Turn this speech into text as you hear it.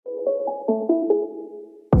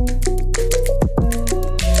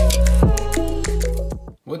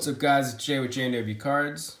What's up, guys? It's Jay with J&W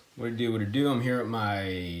Cards. What it do? I'm here at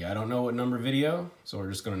my I don't know what number video, so we're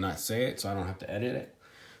just gonna not say it so I don't have to edit it.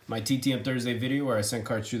 My TTM Thursday video where I send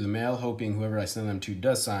cards through the mail, hoping whoever I send them to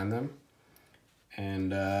does sign them.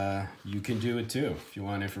 And you can do it too. If you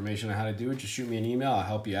want information on how to do it, just shoot me an email. I'll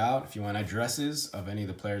help you out. If you want addresses of any of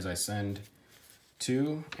the players I send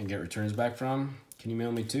to and get returns back from, can you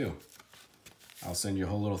mail me too? I'll send you a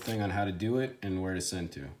whole little thing on how to do it and where to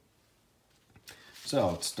send to. So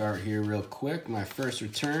let's start here real quick. My first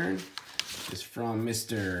return is from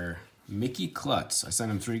Mr. Mickey Klutts. I sent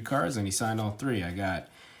him 3 cards and he signed all 3. I got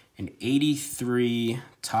an 83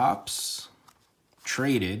 Topps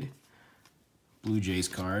traded Blue Jays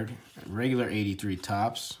card, a regular 83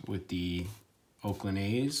 Topps with the Oakland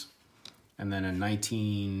A's, and then a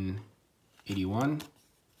 1981.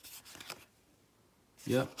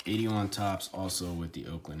 Yep, 81 Topps also with the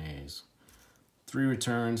Oakland A's. 3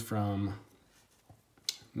 returns from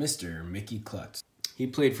Mr. Mickey Klutts. He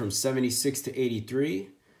played from 76 to 83.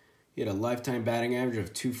 He had a lifetime batting average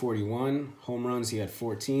of 241. Home runs, he had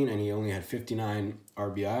 14, and he only had 59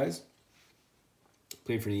 RBIs.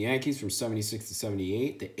 Played for the Yankees from 76 to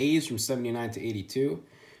 78. The A's from 79 to 82.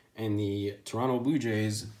 And the Toronto Blue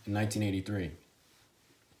Jays in 1983.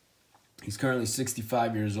 He's currently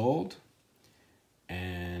 65 years old.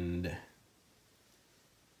 And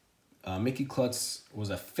Mickey Klutts was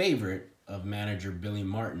a favorite of manager Billy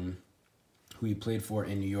Martin, who he played for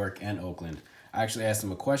in New York and Oakland. I actually asked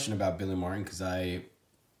him a question about Billy Martin because I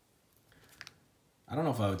don't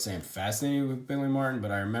know if I would say I'm fascinated with Billy Martin,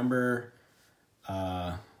 but I remember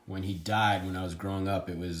when he died when I was growing up,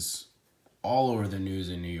 it was all over the news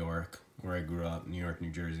in New York, where I grew up, New York,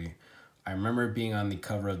 New Jersey. I remember it being on the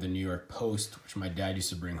cover of the New York Post, which my dad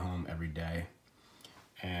used to bring home every day.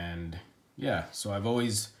 And yeah, so I've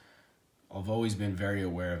always been very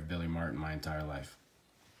aware of Billy Martin my entire life.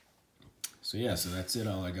 So yeah, so that's it,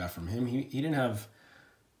 all I got from him. He didn't have,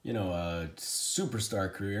 you know, a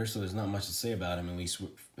superstar career, so there's not much to say about him, at least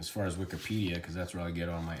as far as Wikipedia, because that's where I get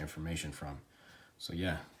all my information from. So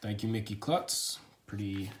yeah, thank you, Mickey Klutts.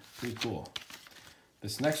 Pretty cool.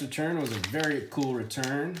 This next return was a very cool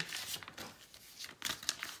return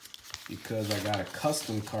because I got a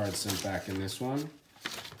custom card sent back in this one.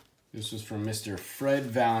 This was from Mr. Fred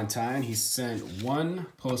Valentine. He sent 1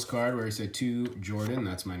 postcard where he said, "To Jordan,"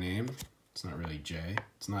 that's my name. It's not really J.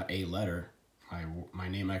 It's not a letter. My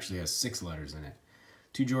name actually has 6 letters in it.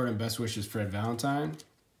 "To Jordan, best wishes, Fred Valentine."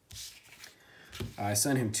 I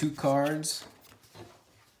sent him 2 cards.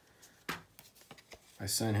 I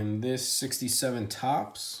sent him this 67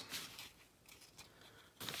 Topps.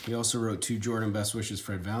 He also wrote, "To Jordan, best wishes,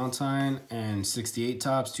 Fred Valentine," and 68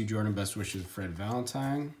 Topps, "To Jordan, best wishes, Fred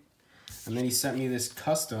Valentine." And then he sent me this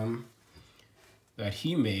custom that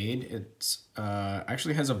he made. It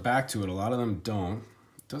actually has a back to it. A lot of them don't.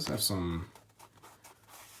 It does have some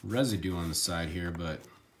residue on the side here, but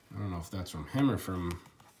I don't know if that's from him or from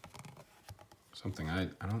something. I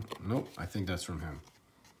don't, nope, I think that's from him.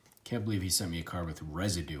 Can't believe he sent me a card with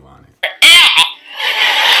residue on it.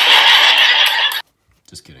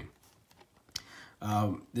 Just kidding.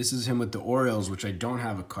 This is him with the Orioles, which I don't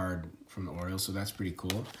have a card from the Orioles, so that's pretty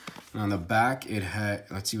cool. And on the back, it had,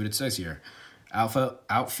 let's see what it says here.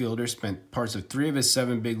 Outfielder, spent parts of 3 of his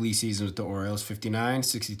 7 big league seasons with the Orioles, 59,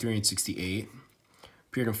 63, and 68.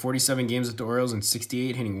 Appeared in 47 games with the Orioles in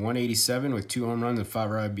 68, hitting 187 with 2 home runs and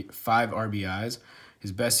 5 RBIs.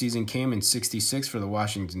 His best season came in 66 for the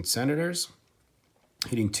Washington Senators,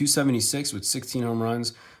 hitting 276 with 16 home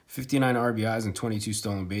runs, 59 RBIs, and 22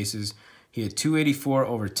 stolen bases. He had 284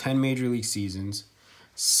 over 10 major league seasons,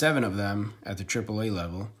 7 of them at the AAA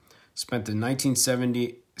level. Spent the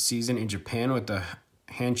 1970 season in Japan with the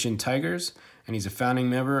Hanshin Tigers, and he's a founding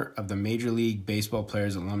member of the Major League Baseball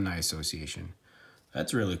Players Alumni Association.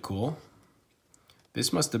 That's really cool.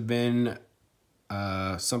 This must have been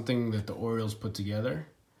something that the Orioles put together,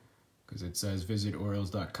 because it says visit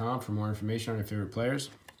Orioles.com for more information on your favorite players.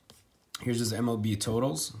 Here's his MLB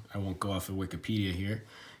totals. I won't go off of Wikipedia here.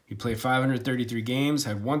 He played 533 games,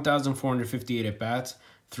 had 1,458 at-bats,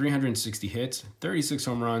 360 hits, 36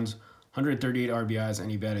 home runs, 138 RBIs,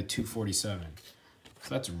 and he batted .247. So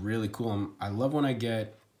that's really cool. I love when I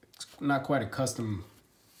get, it's not quite a custom,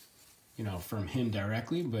 you know, from him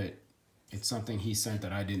directly, but it's something he sent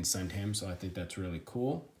that I didn't send him, so I think that's really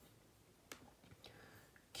cool.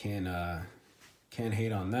 Can't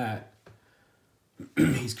hate on that.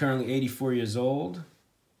 He's currently 84 years old,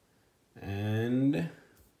 and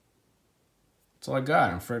that's all I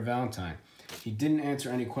got on Fred Valentine. He didn't answer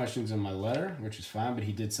any questions in my letter, which is fine, but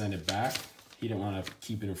he did send it back. He didn't want to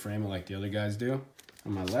keep it and frame it like the other guys do.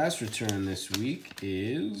 And my last return this week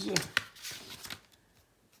is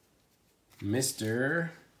Mr.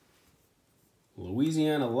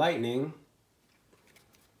 Louisiana Lightning,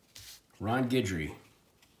 Ron Guidry.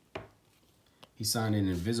 He signed in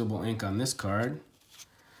invisible ink on this card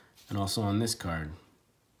and also on this card.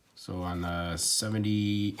 So on the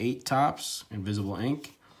 78 Topps, invisible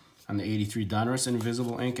ink. On the 83 Donruss,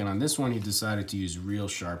 invisible ink. And on this one, he decided to use real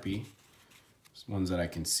Sharpie. It's ones that I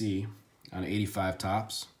can see. On 85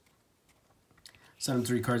 Topps. Sent him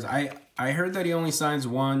 3 cards. I heard that he only signs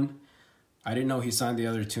 1. I didn't know he signed the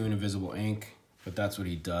other 2 in invisible ink, but that's what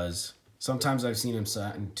he does. Sometimes I've seen him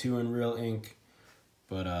sign 2 in real ink,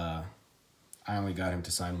 but I only got him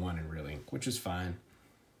to sign 1 in real ink, which is fine.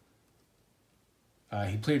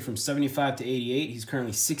 He played from 75 to 88. He's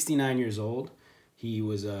currently 69 years old. He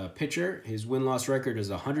was a pitcher. His win-loss record is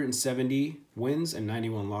 170 wins and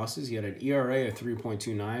 91 losses. He had an ERA of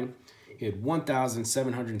 3.29. He had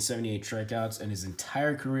 1,778 strikeouts, and his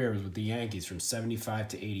entire career was with the Yankees from 75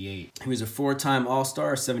 to 88. He was a 4-time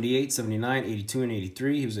All-Star, 78, 79, 82, and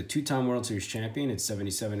 83. He was a 2-time World Series champion in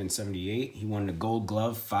 77 and 78. He won the Gold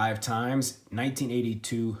Glove 5 times,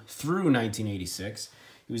 1982 through 1986.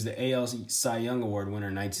 He was the AL Cy Young Award winner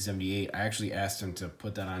in 1978. I actually asked him to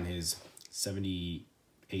put that on his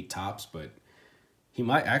 78 Topps, but it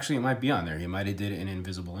might be on there. He might have did it in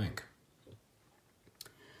invisible ink.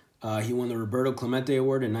 He won the Roberto Clemente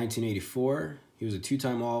Award in 1984. He was a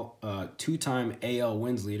 2-time AL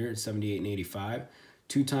wins leader in 78 and 85.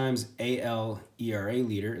 2 times AL ERA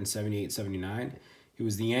leader in 78 and 79. He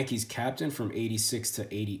was the Yankees captain from 86 to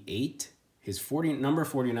 88. His number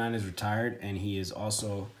 49 is retired, and he is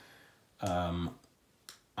also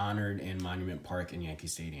honored in Monument Park in Yankee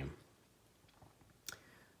Stadium.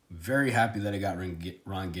 Very happy that I got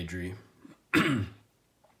Ron Guidry.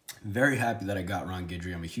 Very happy that I got Ron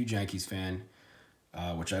Guidry. I'm a huge Yankees fan,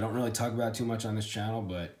 which I don't really talk about too much on this channel,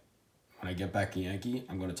 but when I get back a Yankee,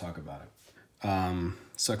 I'm going to talk about it.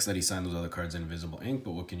 Sucks that he signed those other cards in invisible ink,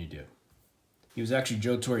 but what can you do? He was actually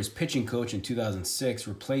Joe Torre's pitching coach in 2006,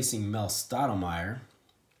 replacing Mel Stottlemyre.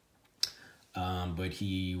 But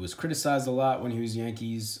he was criticized a lot when he was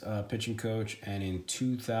Yankees pitching coach, and in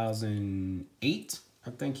 2008, I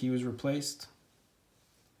think he was replaced.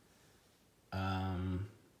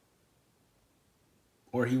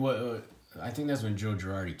 Or he was. I think that's when Joe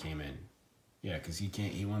Girardi came in. Yeah, because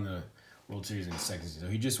he won the World Series in the second season, so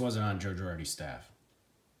he just wasn't on Joe Girardi's staff.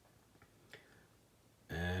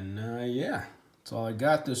 And yeah, that's all I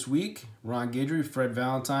got this week. Ron Guidry, Fred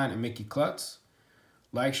Valentine, and Mickey Klutts.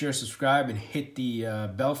 Like, share, subscribe, and hit the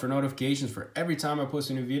bell for notifications for every time I post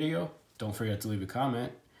a new video. Don't forget to leave a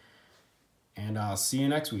comment. And I'll see you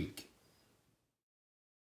next week.